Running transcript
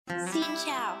Xin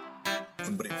chào.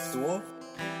 Bonjour.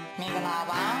 มีเวลา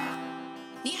ว่าง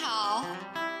นี่ฮาว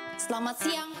Selamat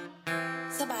siang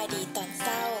สบายดีตอนเ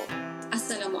ช้า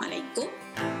Assalamualaikum.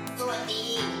 สวัสดี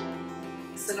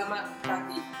Selamat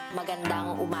pagi. Magandang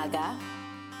umaga.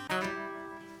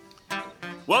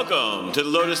 Welcome to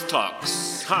the Lotus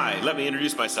Talks. Hi, let me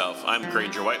introduce myself. I'm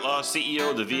Granger Whitelaw,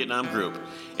 CEO of the Vietnam Group,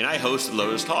 and I host the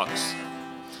Lotus Talks,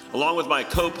 along with my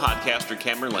co-podcaster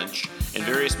Cameron Lynch and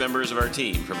various members of our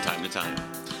team from time to time.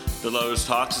 The Lotus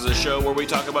Talks is a show where we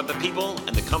talk about the people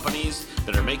and the companies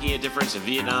that are making a difference in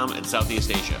Vietnam and Southeast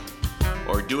Asia,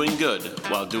 or doing good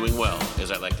while doing well,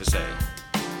 as I like to say.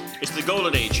 It's the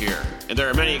golden age here, and there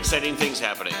are many exciting things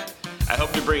happening. I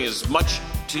hope to bring as much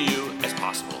to you as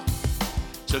possible.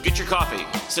 So get your coffee,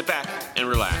 sit back, and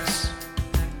relax.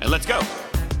 And let's go.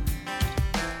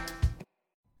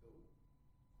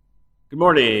 Good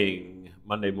morning.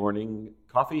 Monday morning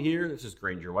coffee here. This is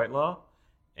Granger Whitelaw,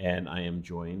 and I am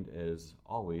joined, as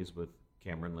always, with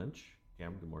Cameron Lynch.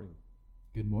 Cameron, good morning.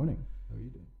 Good morning. How are you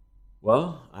doing?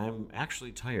 Well, I'm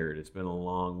actually tired. It's been a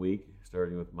long week,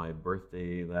 starting with my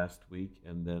birthday last week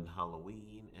and then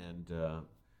Halloween. And,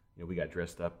 we got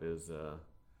dressed up as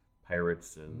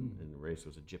pirates and the race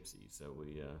was a gypsy. So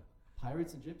we...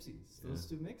 Pirates and gypsies. Those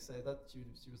two mix? I thought she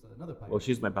was another pirate. Well,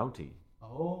 she's my bounty.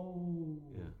 Oh.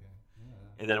 Yeah. Okay.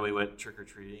 Yeah. And then we went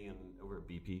trick-or-treating over at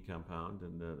BP compound,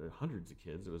 and there were hundreds of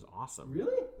kids. It was awesome.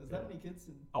 Really? There's that many kids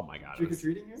in Oh, my God.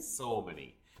 trick-or-treating here? So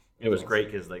many. It was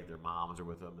great because, their moms are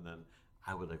with them, and then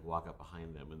I would, walk up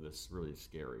behind them in this really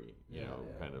scary,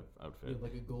 kind of outfit. You have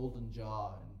like a golden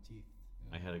jaw and teeth.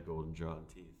 Yeah. I had a golden jaw and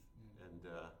teeth.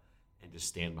 And just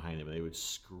stand behind them, and they would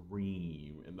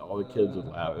scream, and all the kids would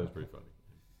laugh. It was pretty funny.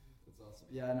 That's awesome.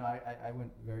 Yeah, no, I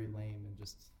went very lame and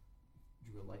just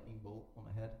drew a lightning bolt on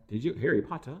my head. Did you? Harry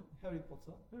Potter? Harry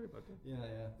Potter. Harry Potter. Yeah.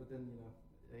 But then,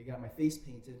 I got my face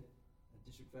painted at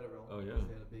District Federal. Oh, yeah.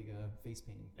 They had a big face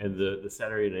painting. And the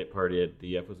Saturday night party at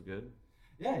DF was good?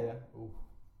 Yeah. Oh.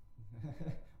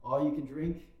 All you can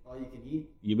drink, all you can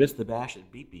eat. You missed the bash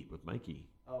at Beep Beep with Mikey.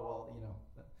 Oh, well,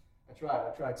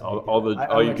 I tried to.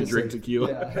 All you can drink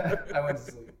tequila. Yeah, I went to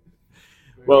sleep.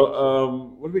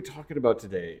 Well, what are we talking about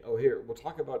today? Oh, here, we'll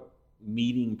talk about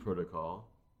meeting protocol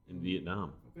in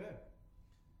Vietnam. Okay.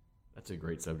 That's a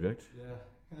great subject.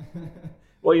 Yeah.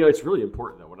 Well, it's really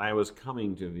important that when I was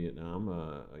coming to Vietnam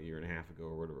a year and a half ago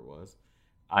or whatever it was,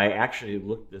 I actually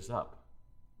looked this up.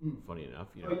 Funny enough,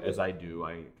 as I do,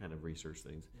 I kind of research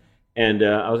things. Yeah. And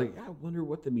I was like, I wonder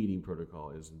what the meeting protocol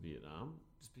is in Vietnam.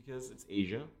 Just because it's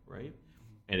Asia, right?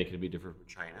 And it can be different from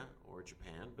China or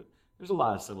Japan, but there's a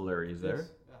lot of similarities there.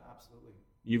 Yes, yeah, absolutely.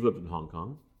 You've lived in Hong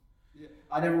Kong. Yeah,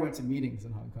 I never went to meetings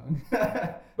in Hong Kong.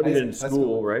 But even in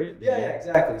school, right? Yeah,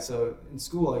 exactly. So in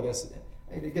school, I guess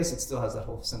it still has that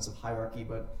whole sense of hierarchy,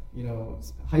 but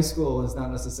high school is not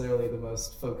necessarily the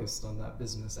most focused on that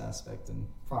business aspect and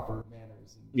proper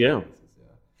manners. And yeah.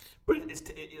 But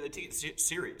it takes it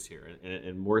serious here,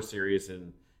 and more serious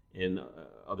in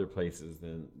other places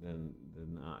than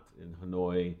not. In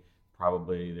Hanoi,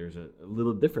 probably there's a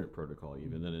little different protocol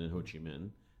even than in Ho Chi Minh.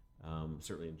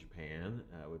 Certainly in Japan,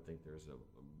 I would think there's a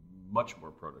much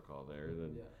more protocol there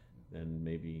than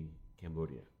maybe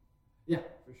Cambodia. Yeah,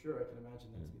 for sure. I can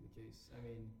imagine that to be the case. I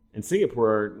mean, in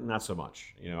Singapore, not so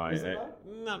much.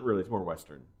 Not really. It's more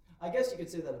Western. I guess you could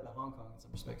say that about Hong Kong in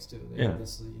some respects too. They have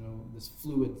this, this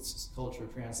fluid culture,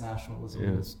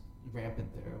 transnationalism is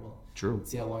rampant there. Well, true.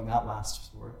 Let's see how long that lasts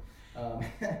for.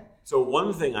 So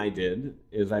one thing I did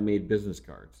is I made business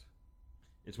cards.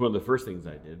 It's one of the first things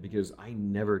I did because I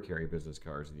never carry business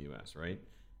cards in the U.S., right?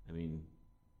 I mean,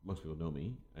 most people know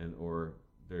me, or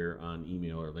they're on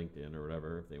email or LinkedIn or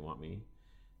whatever if they want me.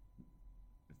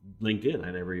 LinkedIn,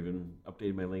 I never even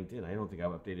updated my LinkedIn. I don't think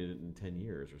I've updated it in 10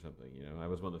 years or something. I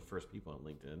was one of the first people on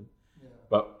LinkedIn. Yeah.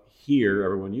 But here,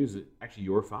 everyone uses it. Actually,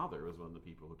 your father was one of the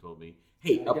people who told me,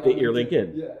 hey, update your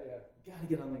LinkedIn. Yeah. Got to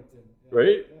get on LinkedIn. Yeah.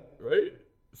 Right? Yeah. Right?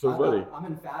 So funny. I'm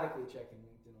emphatically checking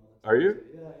LinkedIn all the time. Are you?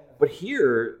 Yeah. But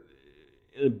here,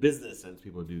 in a business sense,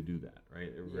 people do that,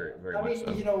 right? Very, very much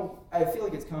so. I feel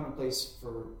like it's commonplace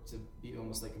to be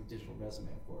almost like a digital resume,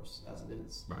 of course, as it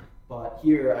is. Right. But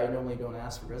here, I normally don't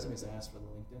ask for resumes. I ask for the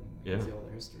LinkedIn, and I can see all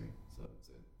their history. So it's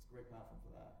a great platform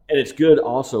for that. And it's good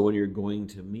also when you're going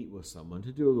to meet with someone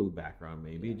to do a little background,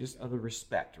 maybe just out of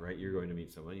respect, right? You're going to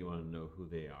meet someone, you want to know who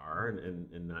they are,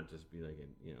 and not just be like,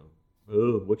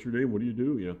 oh, what's your name? What do you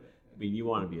do? I mean, you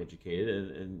want to be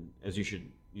educated, and as you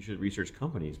should research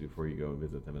companies before you go and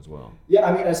visit them as well. Yeah,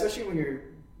 I mean, especially when you're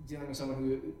dealing with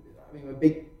someone a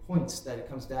big point that it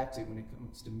comes back to when it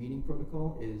comes to meeting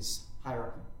protocol is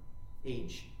hierarchy,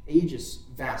 age. age is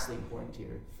vastly important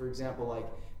here. For example, like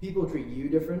people treat you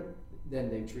different than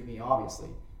they treat me, obviously.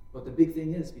 But the big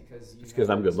thing is because it's because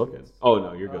I'm good looking. Oh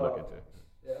no, you're good looking too.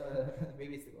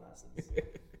 Maybe it's the glasses.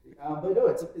 But no,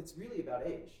 it's really about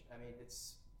age. I mean,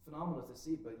 it's phenomenal to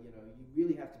see, but you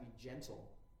really have to be gentle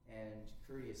and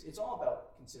courteous. It's all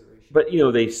about consideration. But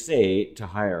they say to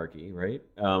hierarchy, right?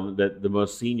 That the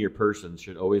most senior person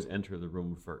should always enter the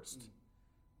room first.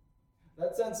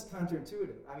 That sounds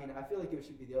counterintuitive. I mean, I feel like it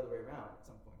should be the other way around at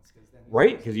some points.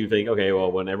 Right, because you think, okay,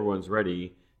 well, when everyone's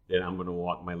ready, then I'm going to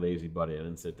walk my lazy butt in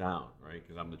and sit down, right?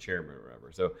 Because I'm the chairman or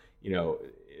whatever. So,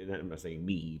 I'm not saying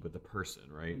me, but the person,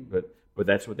 right? Mm-hmm. But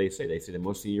that's what they say. They say the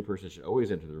most senior person should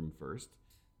always enter the room first.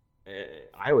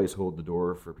 I always hold the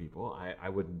door for people. I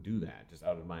wouldn't do that just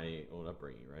out of my own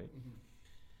upbringing, right? Mm-hmm.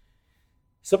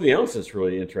 Something else that's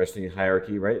really interesting in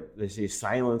hierarchy, right? They say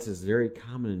silence is very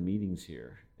common in meetings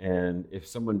here. And if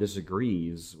someone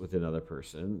disagrees with another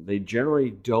person, they generally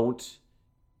don't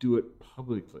do it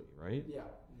publicly, right? Yeah.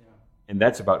 And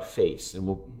that's about face,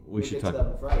 and we should talk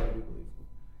about that on Friday, I do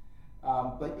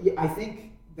believe. But yeah, I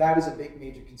think that is a big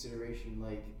major consideration.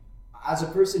 Like, as a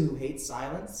person who hates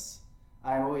silence,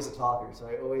 I'm always a talker, so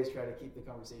I always try to keep the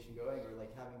conversation going or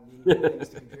like having meaningful things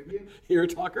to contribute. You're a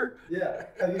talker? Yeah.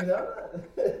 Have you known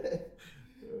that?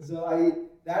 So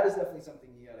that is definitely something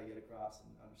you got to get across and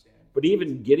understand. But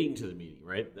even getting to the meeting,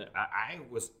 right? I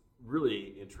was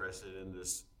really interested in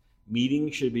this. Meeting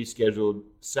should be scheduled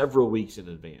several weeks in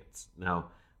advance.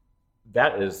 Now,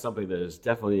 that is something that is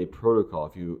definitely a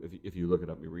protocol if you look it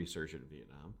up, you research it in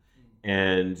Vietnam.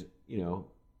 And,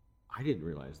 I didn't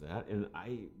realize that, and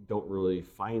I don't really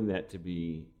find that to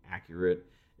be accurate,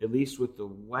 at least with the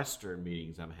Western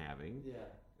meetings I'm having. Yeah.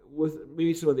 With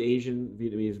maybe some of the Asian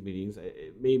Vietnamese meetings,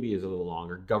 it maybe is a little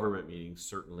longer. Government meetings,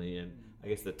 certainly, and I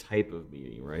guess the type of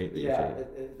meeting, right?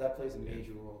 That plays a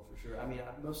major role for sure. I mean,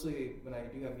 mostly when I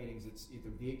do have meetings, it's either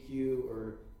VQ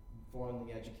or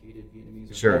foreignly educated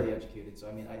Vietnamese or highly educated. So,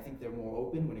 I mean, I think they're more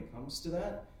open when it comes to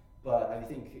that. But I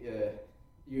think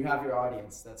you have your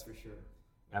audience, that's for sure.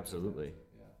 Absolutely.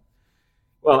 Yeah.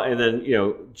 Well, and then,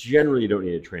 generally you don't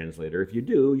need a translator. If you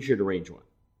do, you should arrange one,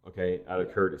 okay, out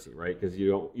of courtesy, right? Because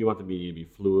you want the meeting to be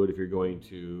fluid if you're going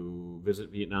to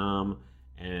visit Vietnam.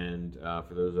 And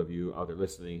for those of you out there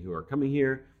listening who are coming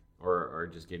here or are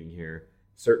just getting here,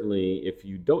 certainly if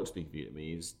you don't speak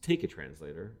Vietnamese, take a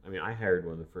translator. I mean, I hired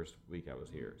one the first week I was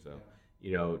here, so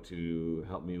to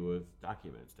help me with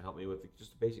documents, to help me with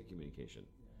just basic communication.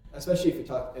 Especially if you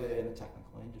talk in a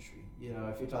technical industry.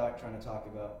 If you're trying to talk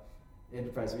about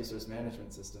enterprise resource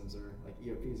management systems or like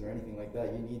ERPs or anything like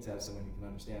that, you need to have someone who can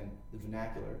understand the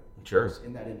vernacular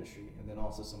in that industry, and then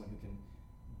also someone who can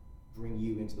bring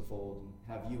you into the fold and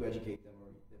have you educate them or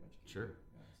them educate you. Sure.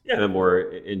 Yeah, the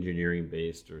more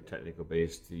engineering-based or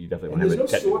technical-based, you definitely want to have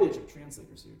there's no shortage of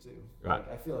translators here, too. Right.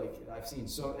 Like, I feel like I've seen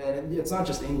and it's not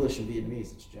just English and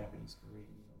Vietnamese, it's Japanese, Korean.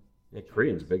 Yeah,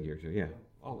 Korean's big here, too, yeah.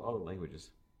 All the languages.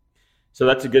 So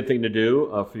that's a good thing to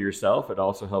do for yourself. It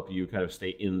also helps you kind of stay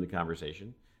in the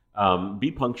conversation.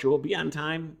 Be punctual, be on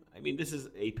time. I mean, this is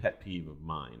a pet peeve of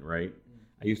mine, right?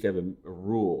 I used to have a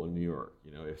rule in New York,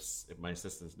 if my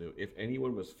assistants knew, if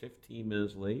anyone was 15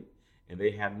 minutes late and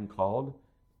they hadn't called,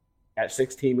 at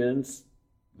 16 minutes,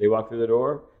 they walk through the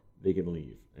door, they can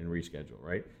leave and reschedule,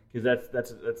 right? Because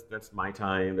that's my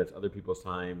time, that's other people's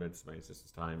time, that's my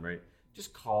assistant's time, right?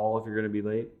 Just call if you're going to be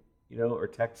late, or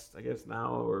text, I guess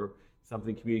now, or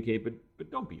something, communicate,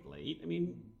 but don't be late. I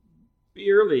mean,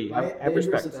 be early. Have respect. The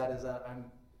inverse of that is that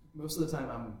most of the time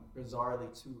I'm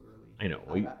bizarrely too early. I know.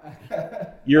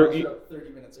 You're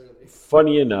 30 minutes early.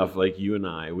 Funny enough, like you and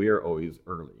I, we are always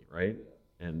early, right? Yeah.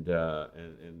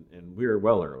 And we're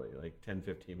well early, like 10,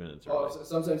 15 minutes early. Oh, so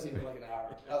sometimes even like an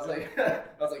hour. I was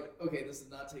like, okay, this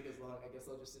does not take as long. I guess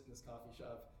I'll just sit in this coffee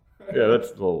shop. Yeah, that's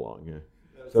a little long. Yeah.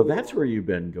 So that's where you've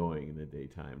been going in the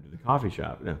daytime, to the coffee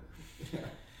shop. No. Yeah.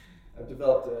 I've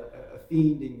developed a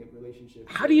fiending relationship.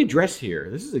 How do you dress here?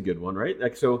 This is a good one, right?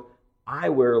 Like, so I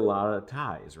wear a lot of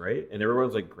ties, right? And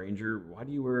everyone's like, Granger, why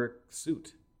do you wear a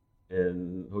suit?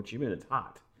 In Ho Chi Minh, it's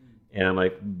hot. And I'm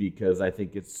like, because I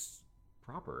think it's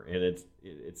proper and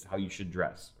it's how you should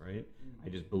dress, right? I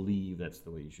just believe that's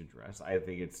the way you should dress. I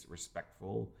think it's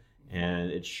respectful and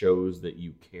it shows that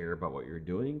you care about what you're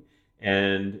doing.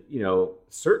 And,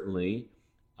 certainly,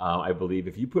 I believe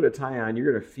if you put a tie on,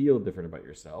 you're going to feel different about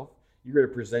yourself. You're going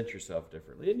to present yourself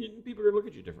differently, and people are going to look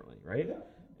at you differently, right? Yeah.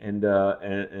 And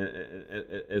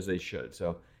as they should.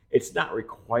 So it's not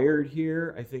required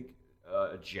here. I think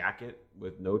a jacket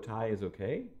with no tie is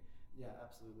okay. Yeah,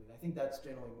 absolutely. I think that's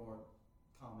generally more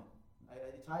common.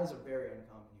 Ties are very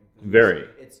uncommon here. Very.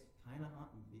 It's kind of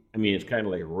hot I mean, it's kind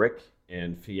of like Rick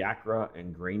and Fiacra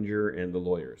and Granger and the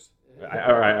lawyers.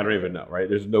 I don't even know, right?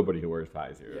 There's nobody who wears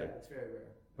ties here, right? Yeah, it's very rare.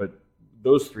 But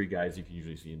those three guys you can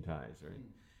usually see in ties,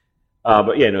 right?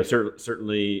 But yeah, no,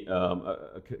 certainly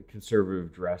a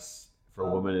conservative dress for a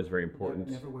woman is very important.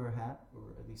 Never wear a hat, or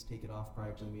at least take it off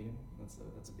prior to the meeting.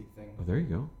 That's a big thing. Oh, there you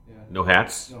go. Yeah. No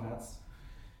hats? No hats.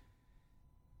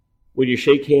 When you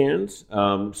shake hands,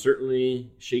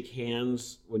 certainly shake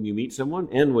hands when you meet someone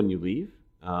and when you leave.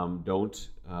 Don't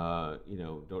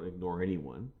ignore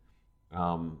anyone.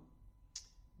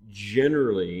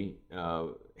 Generally,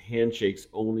 handshakes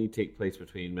only take place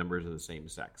between members of the same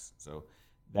sex. So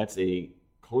that's a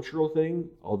cultural thing,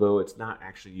 although it's not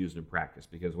actually used in practice,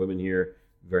 because women here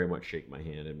very much shake my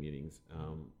hand in meetings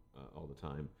all the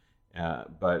time.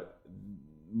 But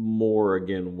more,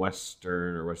 again,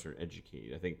 Western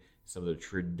educated. I think some of the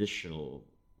traditional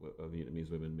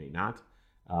Vietnamese women may not.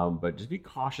 But just be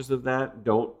cautious of that.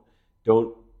 Don't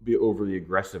be overly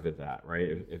aggressive at that,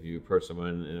 right? If you approach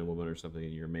someone and a woman or something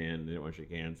and you're a man and they don't want to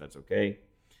shake hands, that's okay.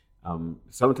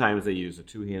 Sometimes they use a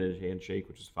two-handed handshake,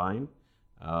 which is fine.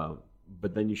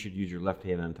 But then you should use your left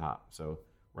hand on top. So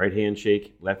right hand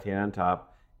shake, left hand on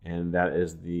top, and that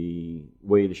is the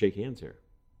way to shake hands here.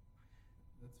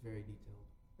 That's very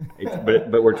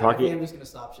detailed. But we're talking. I'm just going to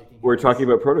stop shaking hands. We're talking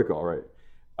about protocol, right?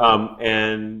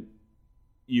 And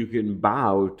you can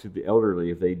bow to the elderly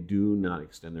if they do not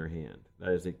extend their hand.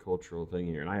 That is a cultural thing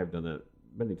here, and I have done that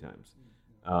many times.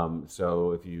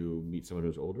 So if you meet someone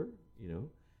who's older,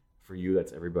 for you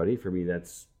that's everybody. For me,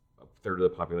 that's a third of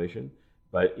the population.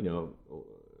 But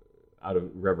out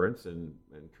of reverence and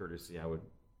courtesy, I would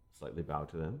slightly bow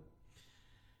to them.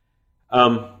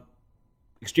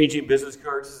 Exchanging business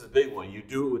cards is a big one. You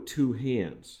do it with two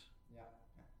hands.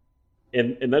 Yeah.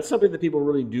 And that's something that people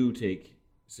really do take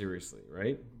seriously,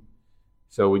 right?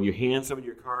 So when you hand someone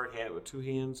your card, hand it with two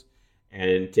hands,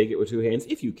 and take it with two hands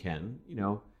if you can.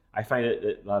 I find it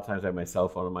that a lot of times I have my cell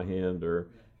phone in my hand, or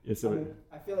I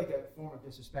feel like a form of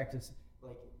disrespect is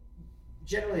like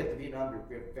generally at the Vietnam group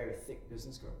we have very thick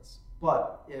business cards.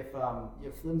 But if you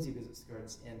have flimsy business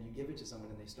cards and you give it to someone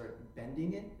and they start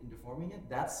bending it and deforming it,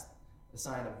 that's a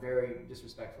sign of very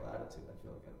disrespectful attitude. I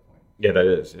feel like at a point. Yeah, that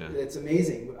is. Yeah, it's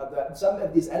amazing. Some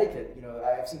of these etiquette,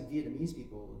 I've seen Vietnamese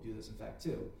people do this in fact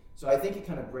too. So I think it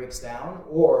kind of breaks down,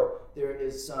 or there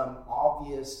is some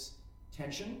obvious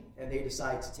tension, and they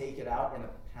decide to take it out in a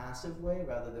passive way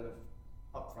rather than an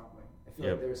upfront way. I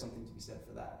feel like there is something to be said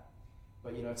for that.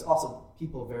 But it's also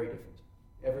people are very different.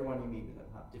 Everyone you meet with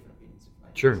have different opinions.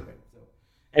 Sure. So.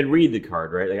 And read the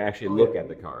card, right? Like actually look at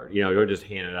the card. Don't just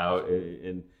hand it out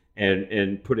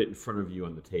and put it in front of you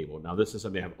on the table. Now this is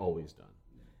something I've always done.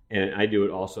 And I do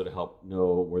it also to help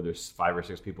know where there's 5 or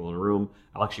 6 people in a room.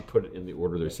 I'll actually put it in the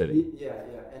order they're sitting. Yeah,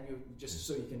 and you just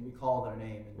so you can recall their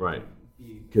name. And right.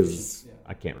 Because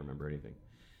I can't remember anything.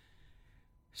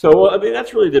 So,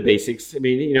 that's really the basics.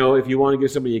 If you want to give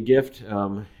somebody a gift,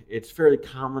 it's fairly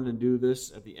common to do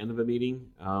this at the end of a meeting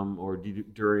or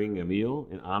during a meal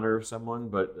in honor of someone,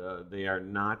 but they are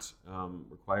not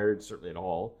required, certainly at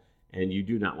all. And you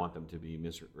do not want them to be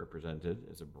misrepresented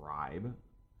as a bribe.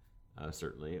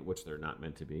 Certainly, which they're not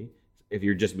meant to be. If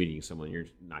you're just meeting someone, you're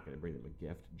not going to bring them a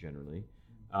gift generally.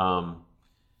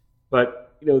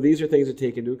 But these are things to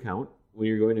take into account when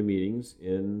you're going to meetings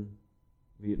in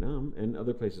Vietnam and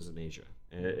other places in Asia.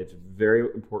 And it's very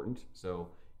important. So,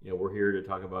 we're here to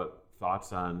talk about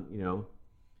thoughts on,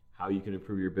 how you can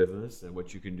improve your business and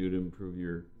what you can do to improve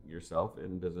yourself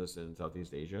in business in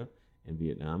Southeast Asia and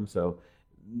Vietnam. So,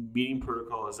 meeting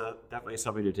protocol is definitely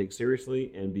something to take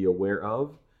seriously and be aware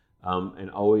of. And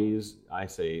always, I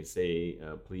say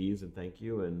please and thank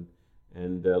you,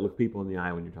 and look people in the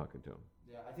eye when you're talking to them.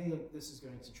 Yeah, I think this is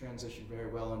going to transition very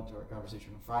well into our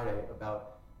conversation on Friday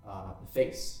about the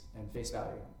face and face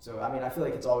value. So, I feel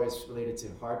like it's always related to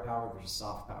hard power versus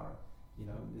soft power.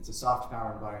 It's a soft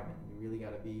power environment. You really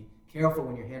got to be careful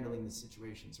when you're handling these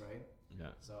situations, right? Yeah.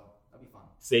 So that'll be fun.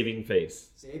 Saving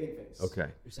face. Okay.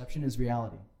 Perception is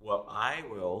reality. Well, I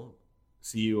will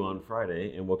see you on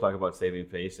Friday, and we'll talk about saving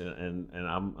face, and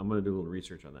I'm going to do a little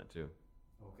research on that too.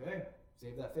 Okay,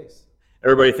 save that face.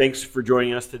 Everybody, thanks for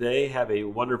joining us today. Have a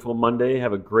wonderful Monday.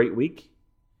 Have a great week,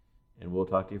 and we'll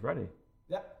talk to you Friday.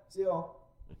 Yep, see you all.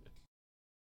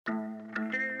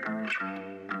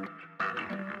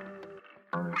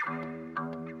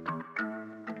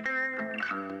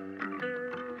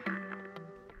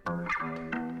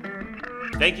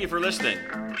 Thank you for listening.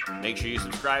 Make sure you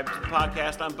subscribe to the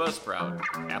podcast on Buzzsprout,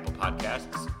 Apple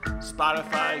Podcasts,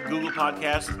 Spotify, Google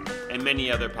Podcasts, and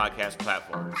many other podcast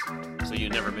platforms, so you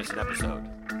never miss an episode.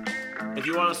 If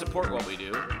you want to support what we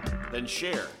do, then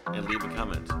share and leave a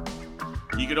comment.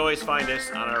 You can always find us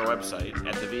on our website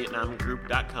at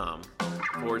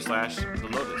thevietnamgroup.com/The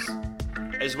Lotus,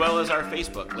 as well as our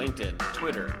Facebook, LinkedIn,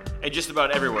 Twitter, and just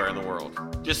about everywhere in the world.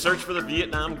 Just search for the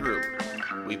Vietnam Group.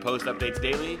 We post updates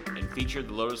daily and feature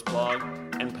the Lotus blog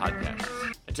and podcasts.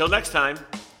 Until next time,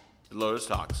 the Lotus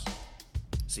Talks.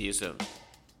 See you soon.